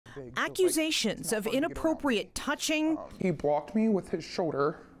Accusations of inappropriate touching. He blocked me with his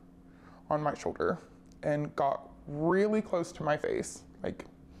shoulder on my shoulder and got really close to my face. Like,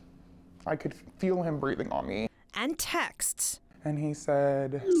 I could feel him breathing on me. And texts. And he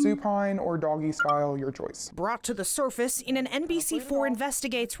said, supine or doggy style, your choice. Brought to the surface in an NBC4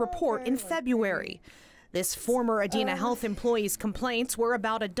 Investigates report in February. This former Adena Health employee's complaints were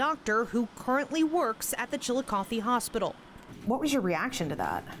about a doctor who currently works at the Chillicothe Hospital. What was your reaction to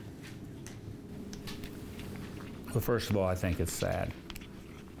that? Well, first of all, I think it's sad.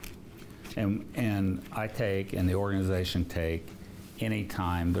 And I take, and the organization take,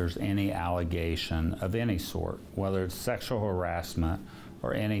 anytime there's any allegation of any sort, whether it's sexual harassment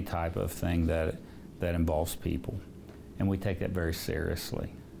or any type of thing that involves people. And we take that very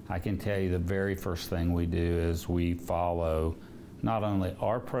seriously. I can tell you the very first thing we do is we follow not only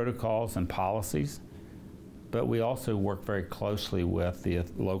our protocols and policies, but we also work very closely with the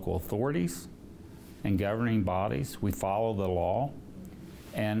local authorities and governing bodies. We follow the law,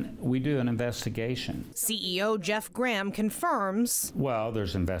 and we do an investigation. CEO Jeff Graham confirms. Well,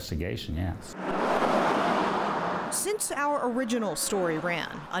 there's investigation, yes. Since our original story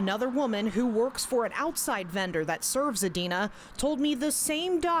ran, another woman who works for an outside vendor that serves Adena told me the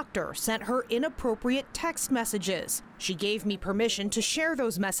same doctor sent her inappropriate text messages. She gave me permission to share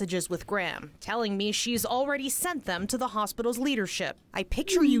those messages with Graham, telling me she's already sent them to the hospital's leadership. I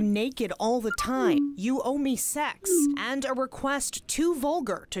picture you naked all the time. You owe me sex, and a request too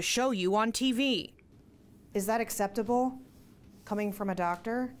vulgar to show you on TV. Is that acceptable, coming from a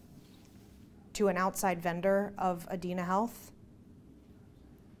doctor to an outside vendor of Adena Health?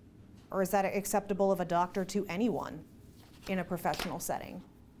 Or is that acceptable of a doctor to anyone in a professional setting?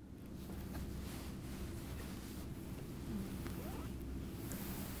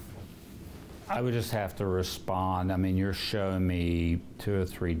 I would just have to respond. I mean, you're showing me 2 or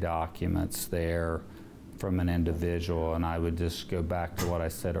 3 documents there from an individual, and I would just go back to what I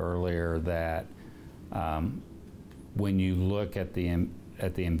said earlier, that when you look at the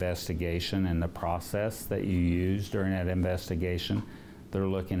investigation and the process that you use during that investigation, they're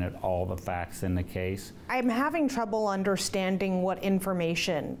looking at all the facts in the case. I'm having trouble understanding what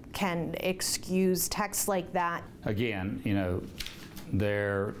information can excuse texts like that. Again, you know,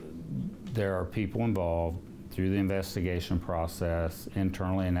 there are people involved through the investigation process,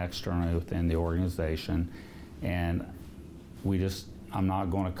 internally and externally within the organization, and I'm not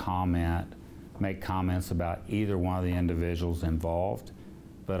going to make comments about either one of the individuals involved,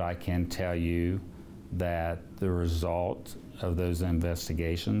 but I can tell you that the result of those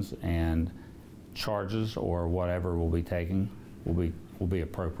investigations and charges or whatever will be taken will be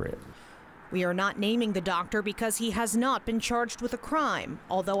appropriate. We are not naming the doctor because he has not been charged with a crime,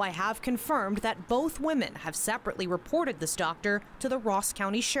 although I have confirmed that both women have separately reported this doctor to the Ross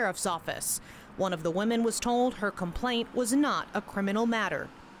County Sheriff's Office. One of the women was told her complaint was not a criminal matter.